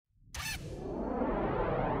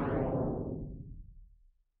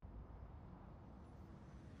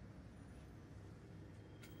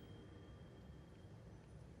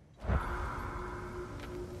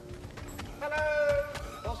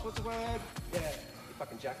the word? Yeah, you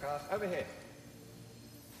fucking jackass. Over here.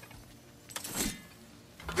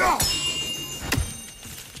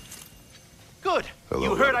 Good. Hello,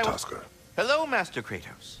 You heard Ratatoskr. Hello, Master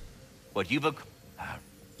Kratos. What you've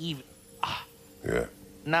Yeah.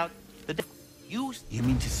 Now, You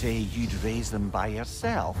mean to say you'd raise them by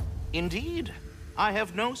yourself? Indeed. I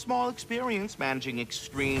have no small experience managing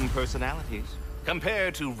extreme personalities.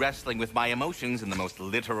 Compared to wrestling with my emotions in the most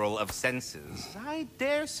literal of senses, I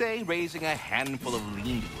dare say raising a handful of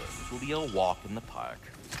lean worms will be a walk in the park.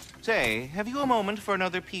 Say, have you a moment for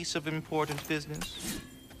another piece of important business?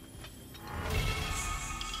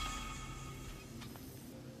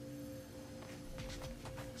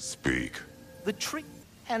 Speak. The tree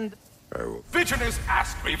and... I will. Vigilance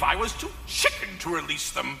asked me if I was too chicken to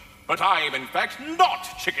release them, but I am in fact not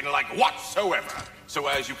chicken-like whatsoever. So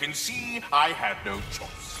as you can see, I had no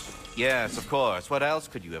choice. Yes, of course. What else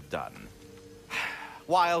could you have done?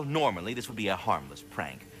 While normally this would be a harmless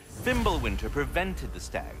prank, Fimbulwinter prevented the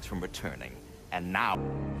stags from returning, and now...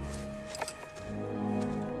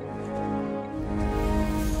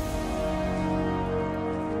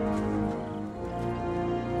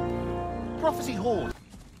 Prophecy holds.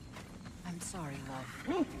 I'm sorry, love.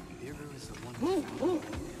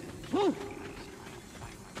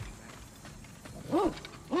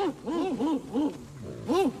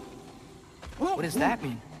 What does that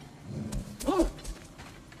mean?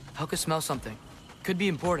 Helka smells something. Could be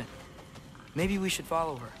important. Maybe we should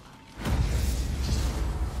follow her.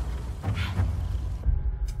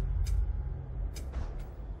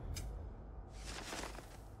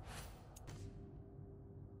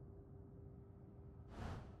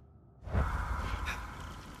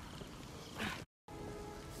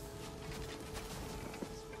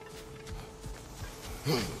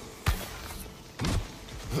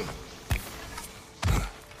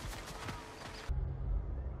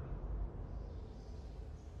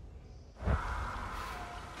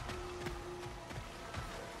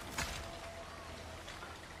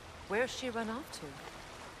 Where's she run off to?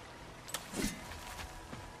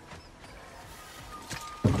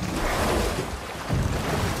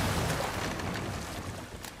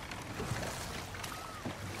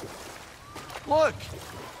 Look!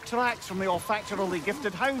 Tracks from the olfactorily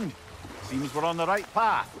gifted hound. Seems we're on the right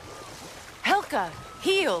path. Helka!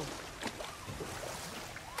 Heal!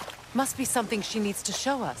 Must be something she needs to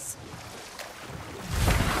show us.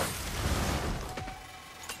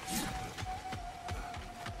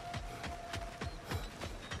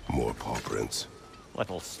 More paw prints.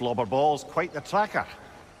 Little slobberball's quite the tracker.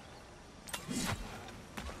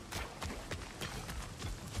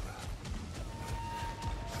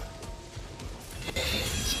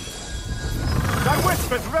 That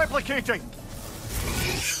wisp is replicating!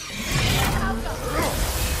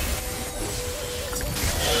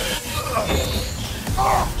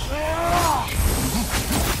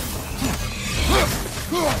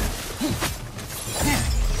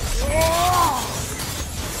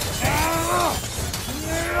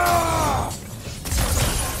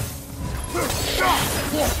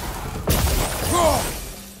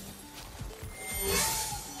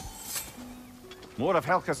 More of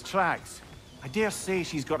Helka's tracks. I dare say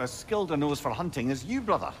she's got as skilled a nose for hunting as you,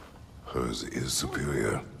 brother. Hers is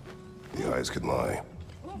superior. The eyes can lie.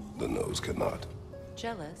 The nose cannot.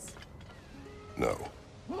 Jealous? No.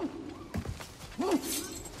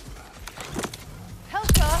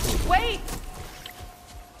 Helka! Wait!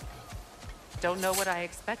 Don't know what I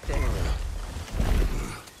expected.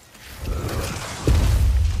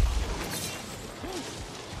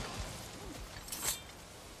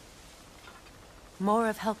 More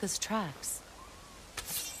of Helka's tracks.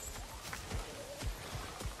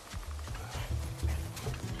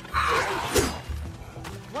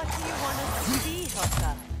 What do you want us to see,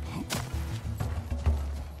 Helka?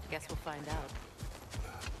 Guess we'll find out.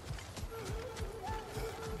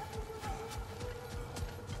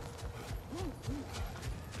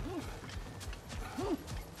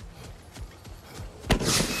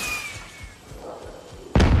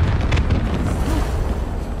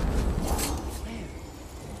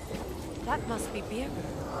 That must be Birgir.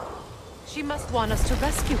 She must want us to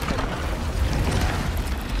rescue her.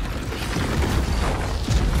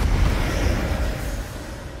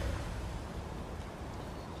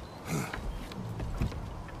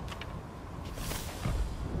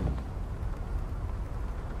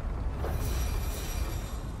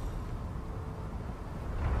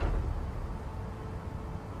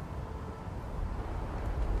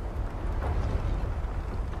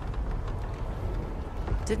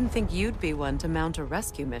 Didn't think you'd be one to mount a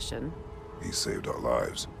rescue mission. He saved our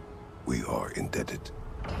lives. We are indebted.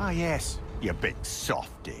 Ah yes, you big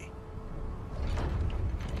softy.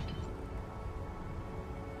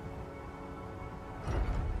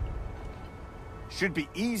 Should be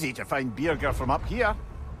easy to find Birger from up here.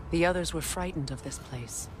 The others were frightened of this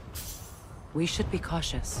place. We should be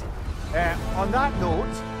cautious. On that note...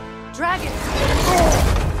 Dragon!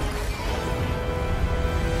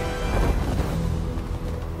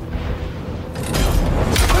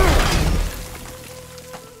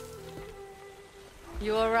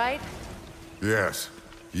 You all right? Yes.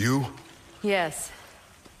 You? Yes.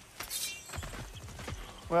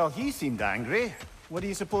 Well, he seemed angry. What do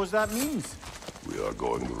you suppose that means? We are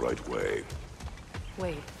going the right way.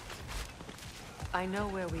 Wait. I know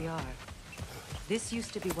where we are. This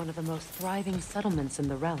used to be one of the most thriving settlements in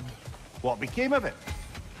the realm. What became of it?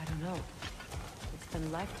 I don't know. It's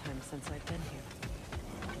been lifetimes since I've been here.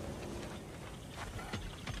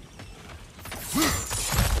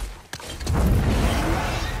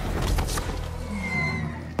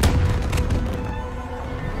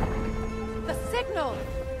 The signal!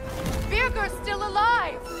 Birger's still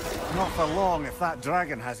alive! Not for long if that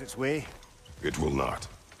dragon has its way. It will not.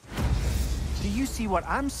 Do you see what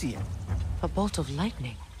I'm seeing? A bolt of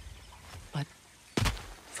lightning. But...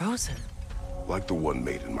 frozen. Like the one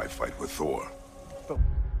made in my fight with Thor. But...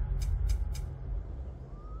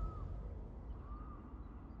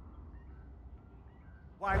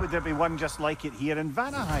 why would there be one just like it here in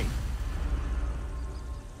Vanaheim?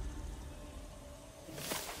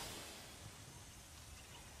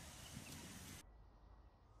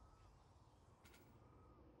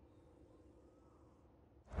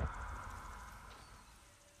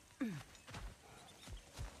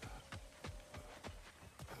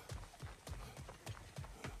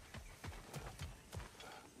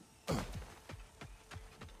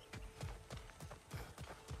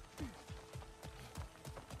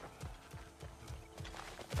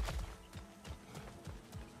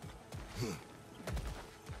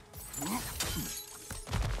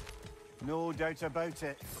 No doubt about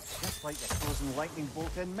it. Just like the frozen lightning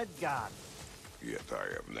bolt in Midgard. Yet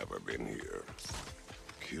I have never been here.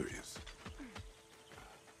 Curious.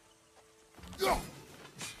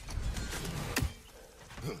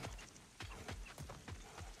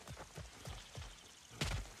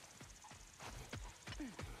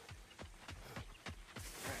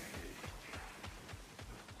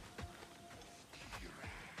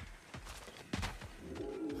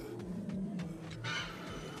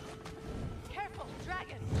 Careful,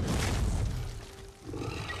 dragon!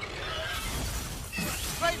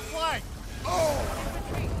 Right flank!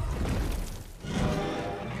 Retreat!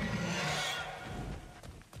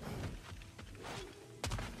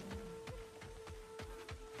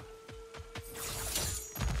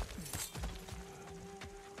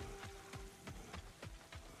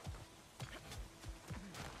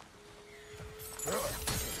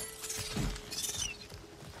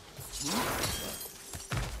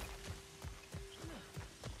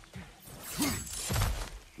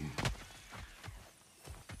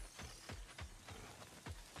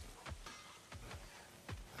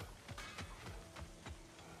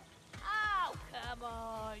 Oh, come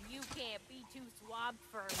on. You can't be too swamped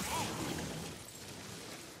for that.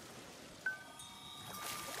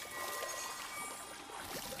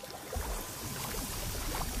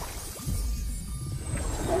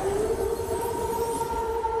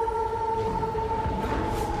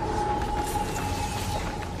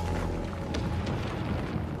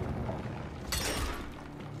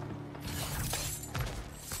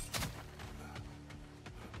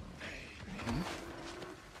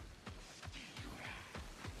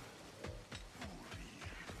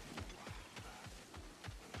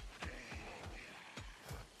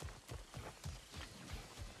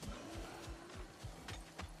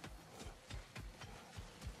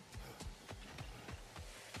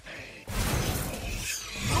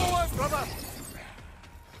 Go on, brother!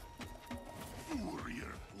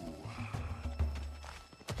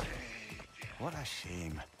 What a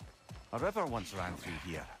shame. A river once ran through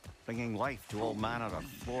here, bringing life to all manner of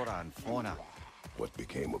flora and fauna. What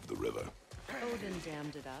became of the river? Odin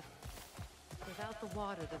dammed it up. Without the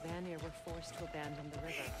water, the Vanir were forced to abandon the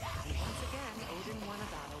river. And once again, Odin won a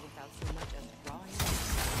battle without so much as drawing it.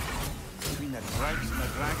 Between the droughts and the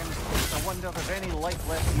dragons, I wonder if there's any life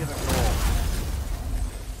left here at all.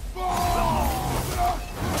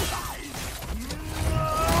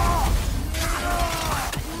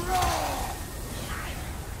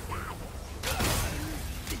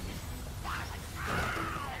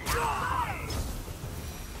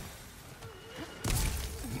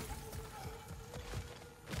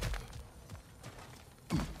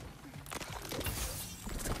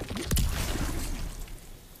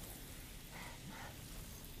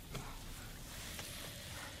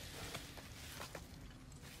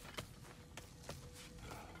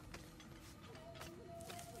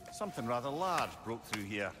 Something rather large broke through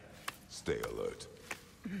here. Stay alert.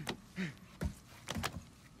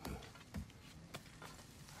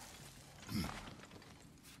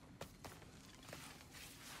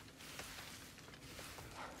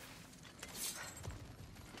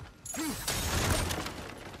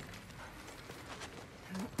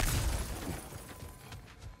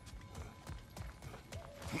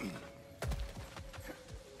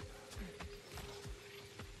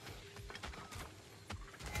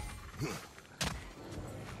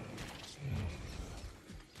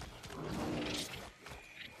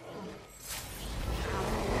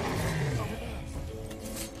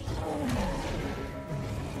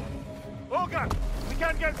 We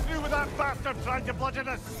can't get through with that bastard trying to bludgeon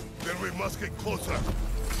us! Then we must get closer.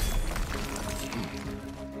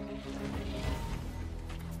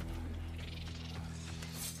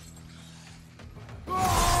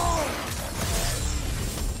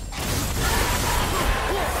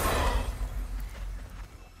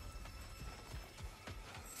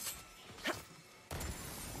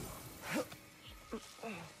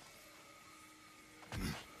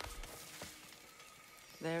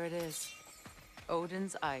 There it is.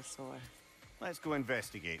 Odin's eyesore. Let's go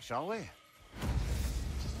investigate, shall we?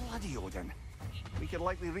 Bloody Odin. We could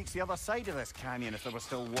likely reach the other side of this canyon if there was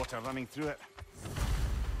still water running through it.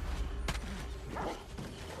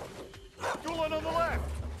 Going on the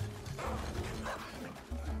left!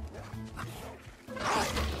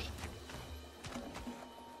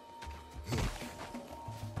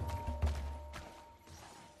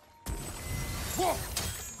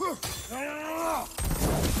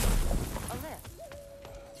 A lift.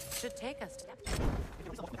 Should take us to...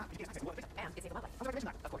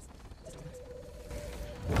 Of course.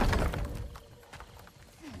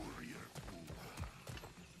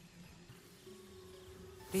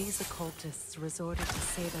 These occultists resorted to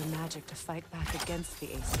Seder magic to fight back against the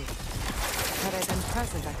AC. Had I been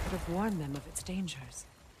present, I could have warned them of its dangers.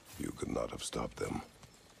 You could not have stopped them.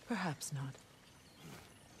 Perhaps not.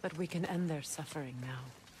 But we can end their suffering now.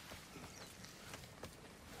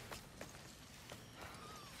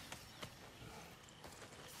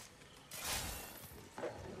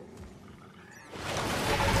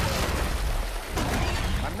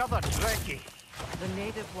 Another Trekkie! The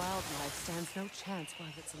native wildlife stands no chance while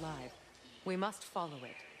it's alive. We must follow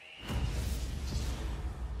it.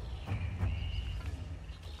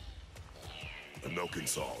 No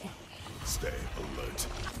console. Stay alert.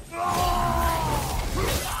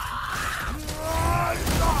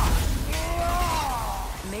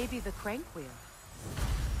 Maybe the crank wheel.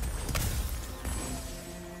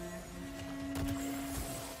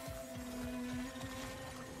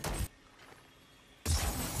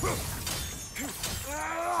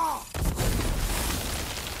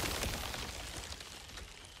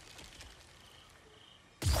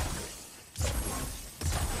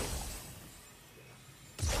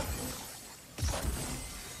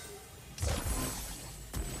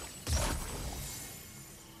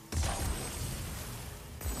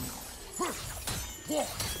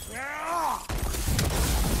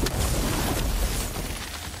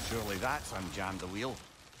 Surely that's unjammed the wheel.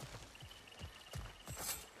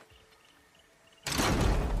 The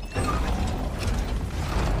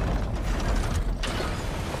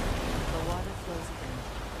water flows again.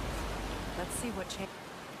 Let's see what change.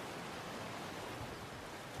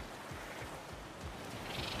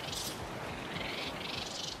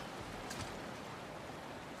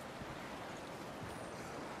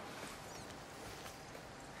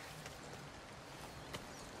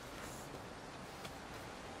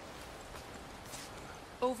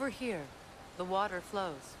 Over here, the water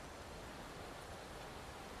flows.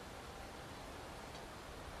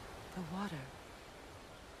 The water.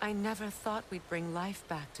 I never thought we'd bring life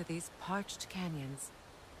back to these parched canyons.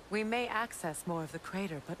 We may access more of the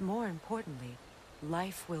crater, but more importantly,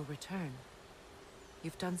 life will return.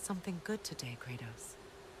 You've done something good today, Kratos.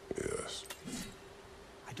 Yes.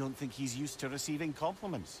 I don't think he's used to receiving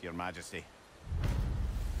compliments, Your Majesty.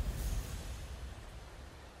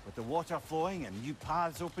 With the water flowing and new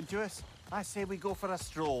paths open to us, I say we go for a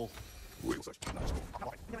stroll. Yes,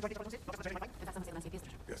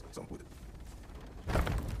 some with it.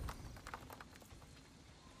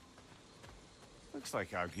 Looks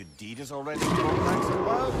like our good deed has already brought back some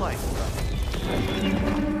wildlife.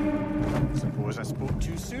 Suppose I spoke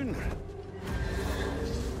too soon.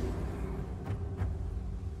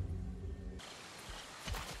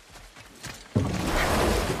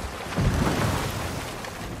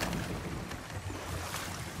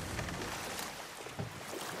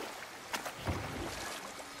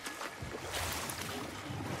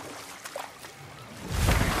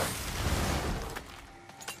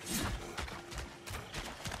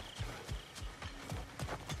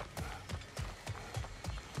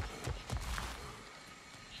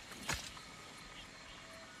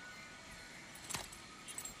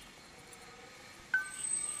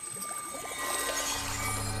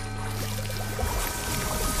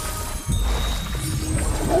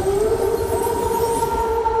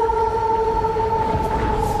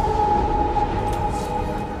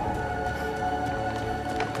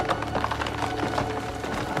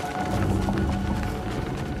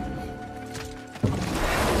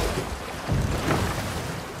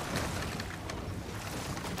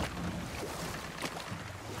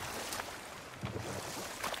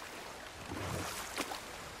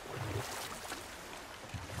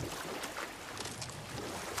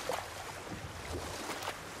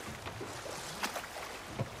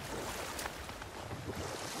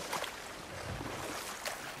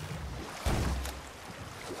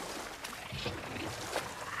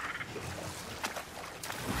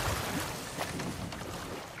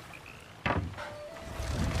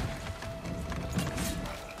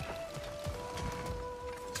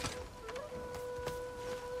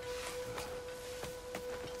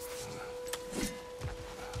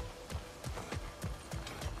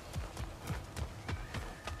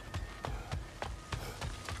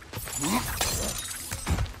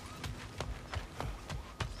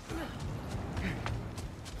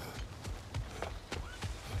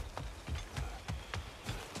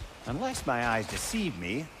 Unless my eyes deceive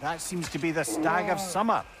me, that seems to be the Stag of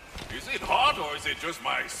Summer. Is it hot, or is it just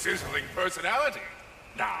my sizzling personality?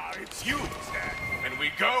 Nah, it's you, Stag. And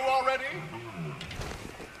we go already?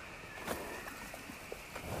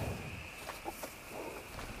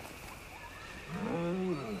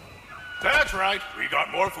 That's right. We got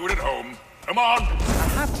more food at home. Come on. I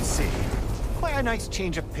have to say, quite a nice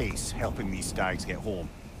change of pace helping these stags get home.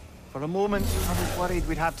 For a moment, I was worried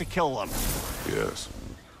we'd have to kill them. Yes.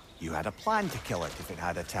 You had a plan to kill it if it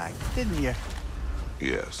had attacked, didn't you?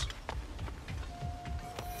 Yes.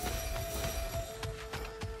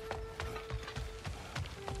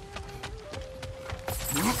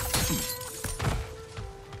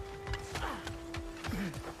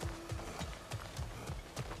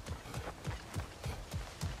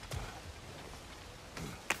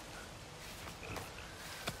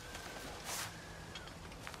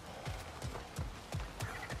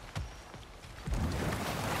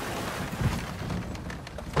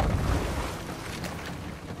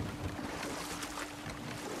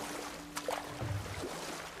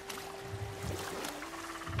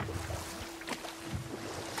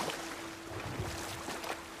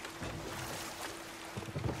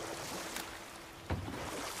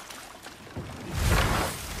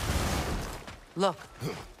 Look,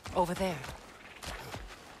 over there.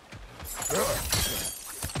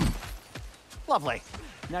 Lovely.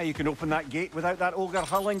 Now you can open that gate without that ogre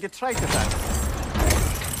hurling detritus at it.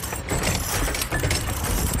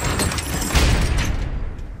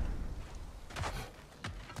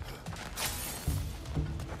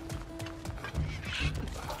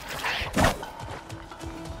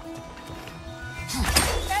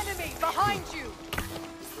 Enemy behind you!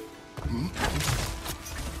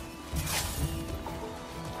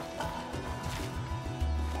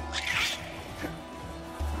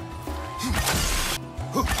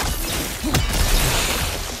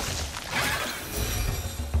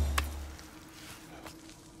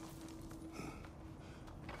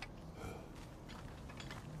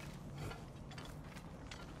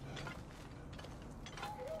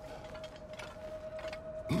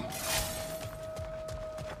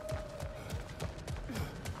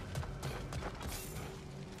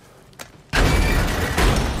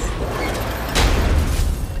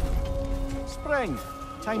 Spring.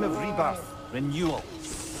 Time of rebirth. Renewal.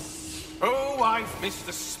 Oh, I've missed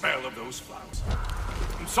the smell of those flowers.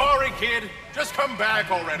 I'm sorry, kid. Just come back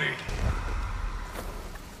already.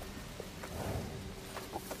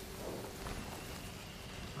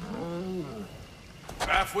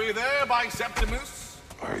 Halfway there by Septimus?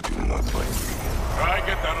 I do not like you. I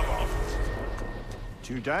get that a lot.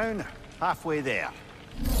 2 down, halfway there.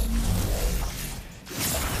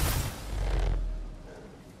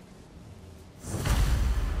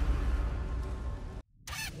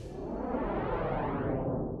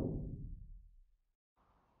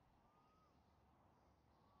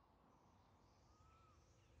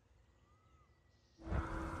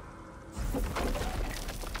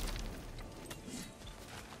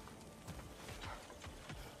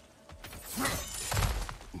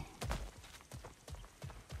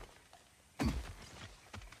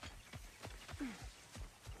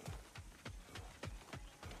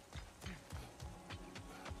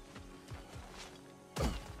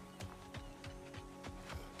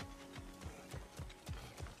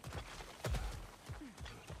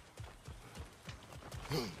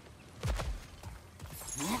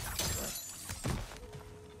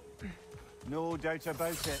 No doubt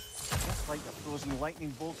about it. Just like the frozen lightning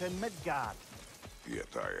bolt in Midgard. Yet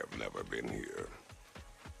I have never been here.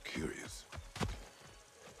 Curious.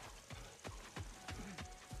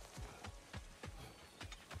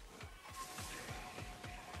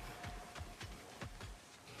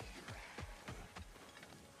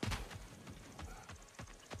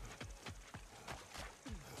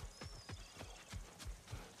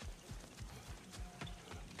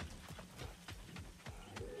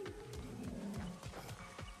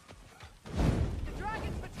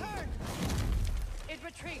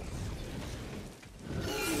 Retreat!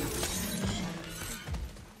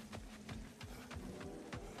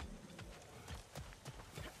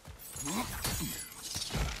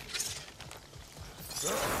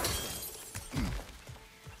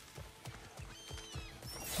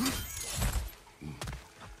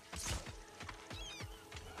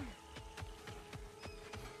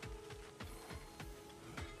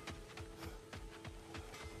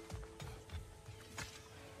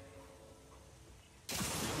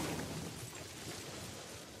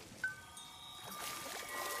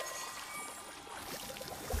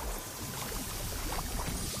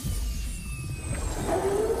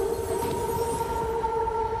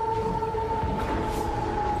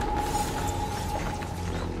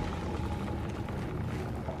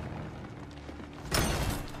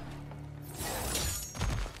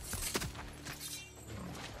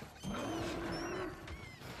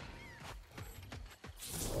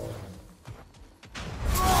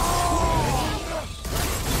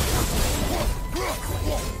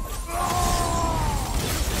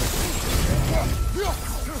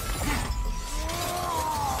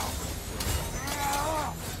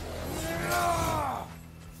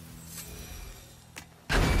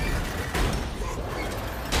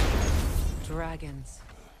 dragons.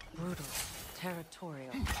 Brutal,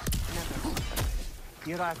 territorial, never.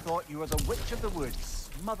 Here I thought you were the witch of the woods,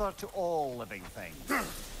 mother to all living things.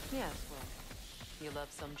 Yes, well, you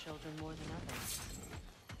love some children more than others.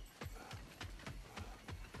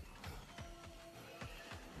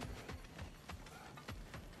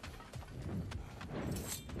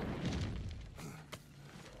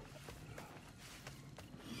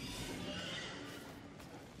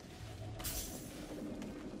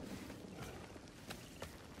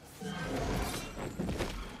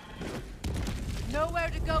 Nowhere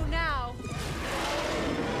to go now.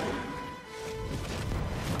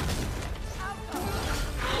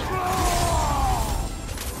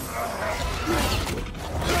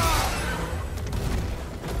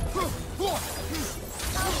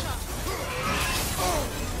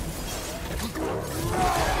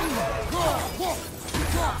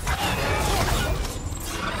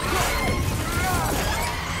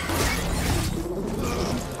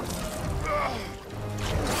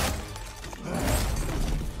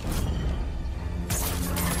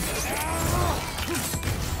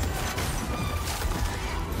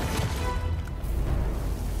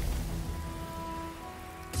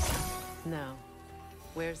 Now,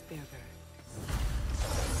 where's Birger?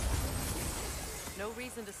 No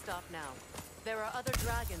reason to stop now. There are other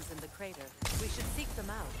dragons in the crater. We should seek them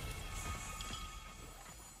out.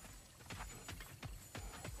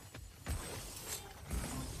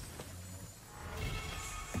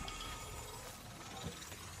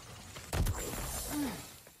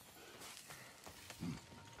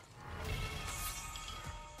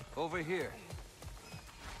 Over here.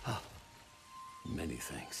 Many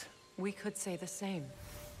thanks. We could say the same.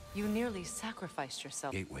 You nearly sacrificed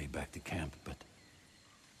yourself. Gateway back to camp, but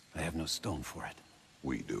I have no stone for it.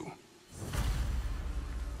 We do.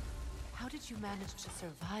 How did you manage to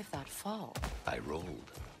survive that fall? I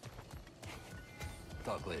rolled.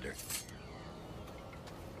 Talk later.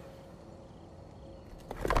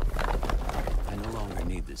 I no longer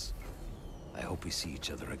need this. I hope we see each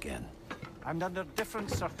other again. And under different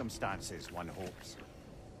circumstances, one hopes.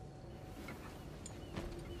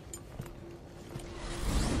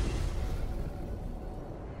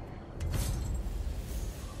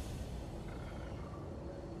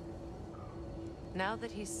 Now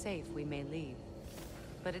that he's safe, we may leave.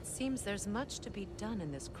 But it seems there's much to be done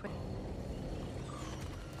in this crypt.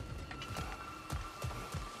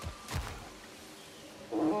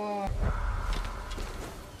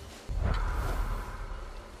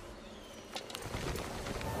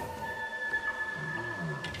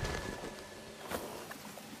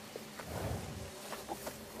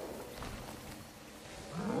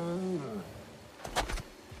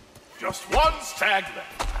 Just one stag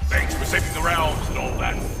left. Thanks for saving the rounds and all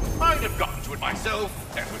that. I'd have gotten to it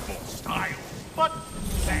myself, and with more style. But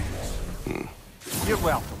thanks. You're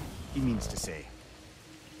welcome, he means to say.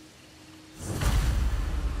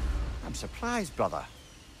 I'm surprised, brother.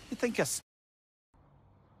 You think a...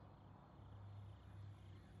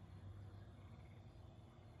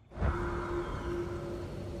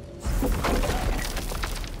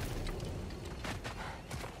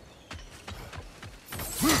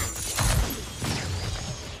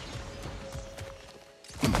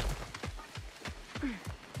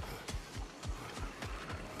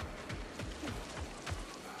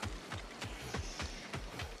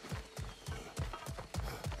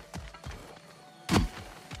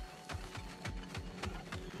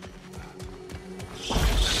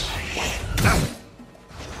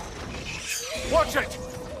 Watch it!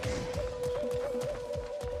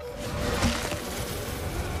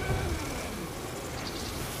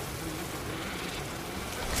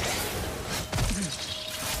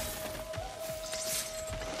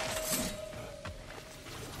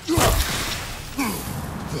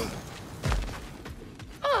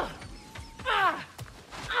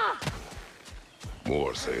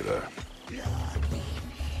 More say that.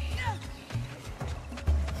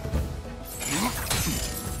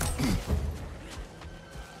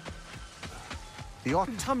 The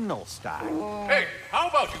autumnal stag. Hey, how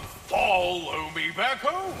about you follow me back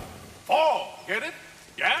home? Fall, get it?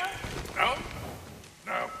 Yeah? No?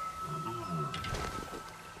 No.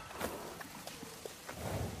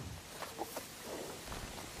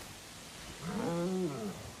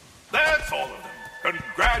 That's all of them.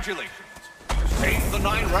 Congratulations. You saved the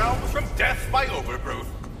 9 rounds from death by overgrowth.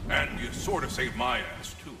 And you sort of saved my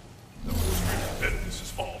ass, too. That was straight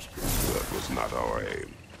Dennis's fault. That was not our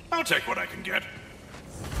aim. I'll take what I can get.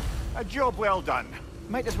 A job well done.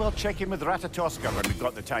 Might as well check in with Ratatoskr when we've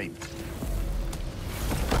got the time.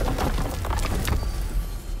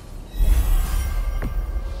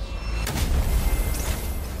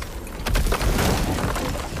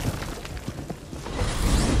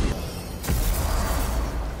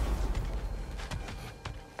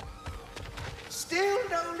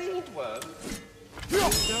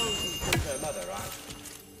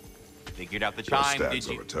 figured out the Your chime, did stags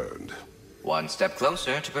are you? returned. One step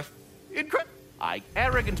closer to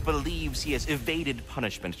Arrogant believes he has evaded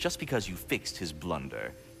punishment just because you fixed his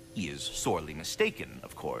blunder. He is sorely mistaken,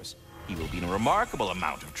 of course. He will be in a remarkable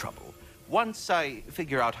amount of trouble once I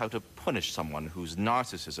figure out how to punish someone whose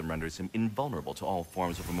narcissism renders him invulnerable to all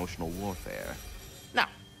forms of emotional warfare. Now,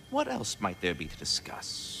 what else might there be to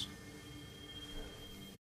discuss?